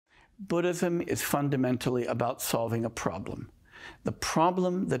Buddhism is fundamentally about solving a problem. The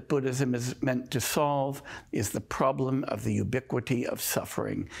problem that Buddhism is meant to solve is the problem of the ubiquity of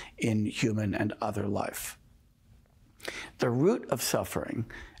suffering in human and other life. The root of suffering,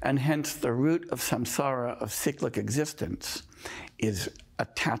 and hence the root of samsara, of cyclic existence, is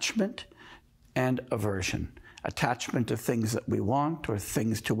attachment and aversion. Attachment to things that we want or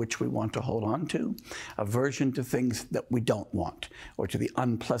things to which we want to hold on to. Aversion to things that we don't want or to the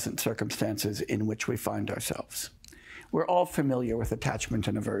unpleasant circumstances in which we find ourselves. We're all familiar with attachment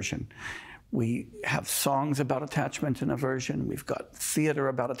and aversion. We have songs about attachment and aversion. We've got theater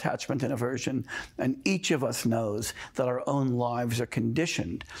about attachment and aversion. And each of us knows that our own lives are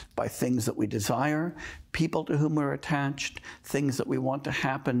conditioned by things that we desire, people to whom we're attached, things that we want to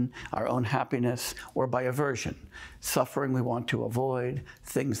happen, our own happiness, or by aversion, suffering we want to avoid,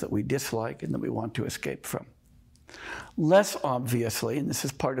 things that we dislike and that we want to escape from. Less obviously, and this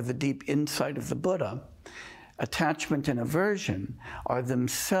is part of the deep insight of the Buddha, attachment and aversion are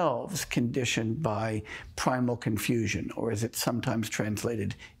themselves conditioned by primal confusion, or as it's sometimes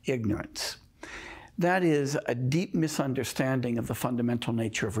translated, ignorance. That is a deep misunderstanding of the fundamental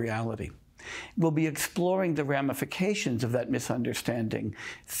nature of reality. We'll be exploring the ramifications of that misunderstanding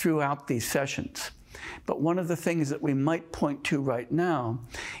throughout these sessions. But one of the things that we might point to right now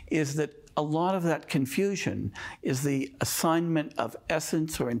is that a lot of that confusion is the assignment of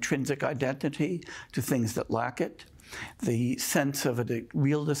essence or intrinsic identity to things that lack it, the sense of a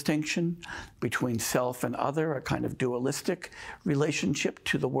real distinction between self and other, a kind of dualistic relationship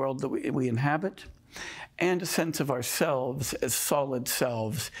to the world that we inhabit, and a sense of ourselves as solid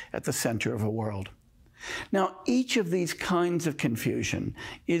selves at the center of a world. Now, each of these kinds of confusion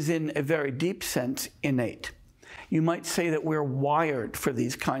is in a very deep sense innate. You might say that we're wired for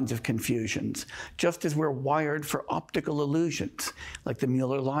these kinds of confusions, just as we're wired for optical illusions, like the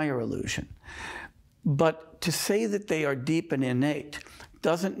Mueller-Lyer illusion. But to say that they are deep and innate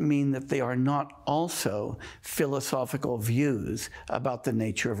doesn't mean that they are not also philosophical views about the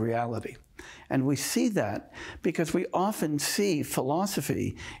nature of reality. And we see that because we often see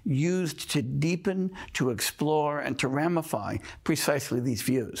philosophy used to deepen, to explore, and to ramify precisely these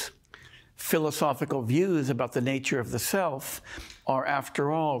views. Philosophical views about the nature of the self are,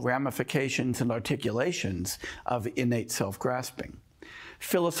 after all, ramifications and articulations of innate self-grasping.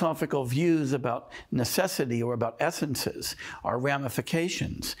 Philosophical views about necessity or about essences are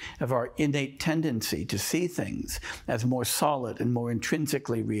ramifications of our innate tendency to see things as more solid and more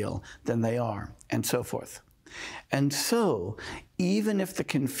intrinsically real than they are, and so forth. And so, even if the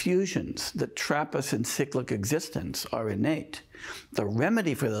confusions that trap us in cyclic existence are innate, the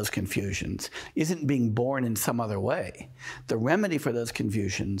remedy for those confusions isn't being born in some other way. The remedy for those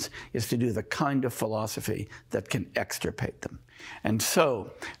confusions is to do the kind of philosophy that can extirpate them. And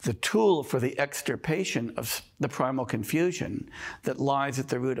so, the tool for the extirpation of the primal confusion that lies at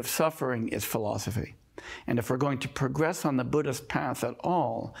the root of suffering is philosophy. And if we're going to progress on the Buddhist path at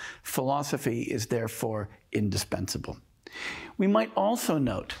all, philosophy is therefore indispensable. We might also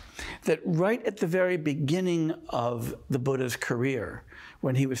note that right at the very beginning of the Buddha's career,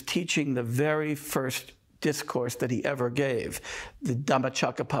 when he was teaching the very first discourse that he ever gave, the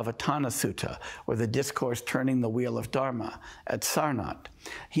Dhammacakkappavattana Sutta, or the discourse turning the wheel of Dharma at Sarnath,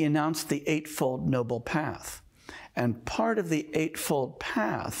 he announced the Eightfold Noble Path. And part of the Eightfold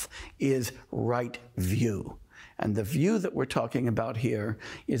Path is right view. And the view that we're talking about here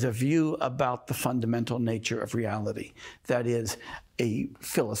is a view about the fundamental nature of reality. That is, a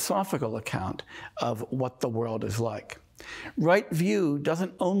philosophical account of what the world is like. Right view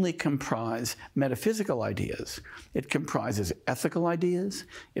doesn't only comprise metaphysical ideas. It comprises ethical ideas,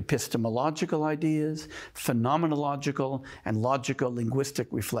 epistemological ideas, phenomenological, and logico-linguistic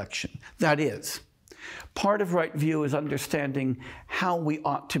reflection. That is, part of right view is understanding how we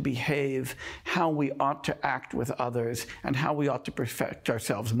ought to behave, how we ought to act with others, and how we ought to perfect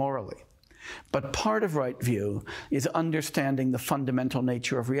ourselves morally. But part of right view is understanding the fundamental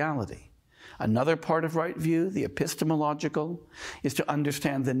nature of reality. Another part of right view, the epistemological, is to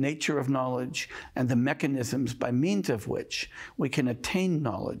understand the nature of knowledge and the mechanisms by means of which we can attain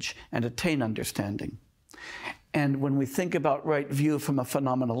knowledge and attain understanding. And when we think about right view from a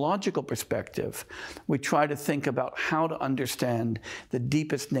phenomenological perspective, we try to think about how to understand the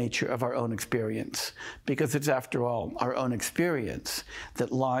deepest nature of our own experience, because it's, after all, our own experience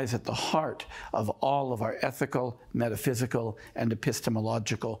that lies at the heart of all of our ethical, metaphysical, and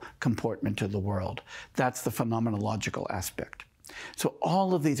epistemological comportment to the world. That's the phenomenological aspect. So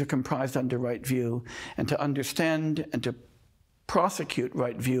all of these are comprised under right view, and to understand and to prosecute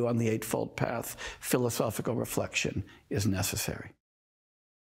right view on the Eightfold Path, philosophical reflection is necessary.